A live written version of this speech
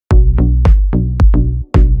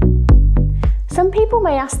Some people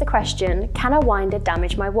may ask the question, can a winder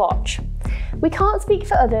damage my watch? We can't speak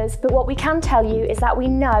for others, but what we can tell you is that we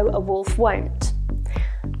know a wolf won't.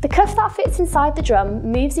 The cuff that fits inside the drum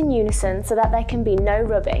moves in unison so that there can be no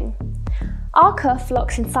rubbing. Our cuff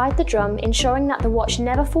locks inside the drum, ensuring that the watch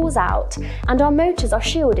never falls out, and our motors are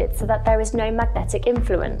shielded so that there is no magnetic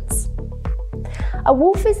influence. A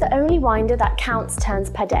wolf is the only winder that counts turns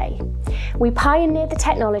per day. We pioneered the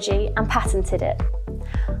technology and patented it.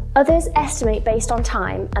 Others estimate based on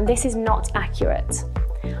time, and this is not accurate.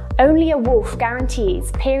 Only a wolf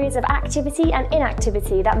guarantees periods of activity and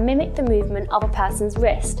inactivity that mimic the movement of a person's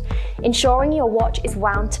wrist, ensuring your watch is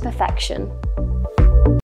wound to perfection.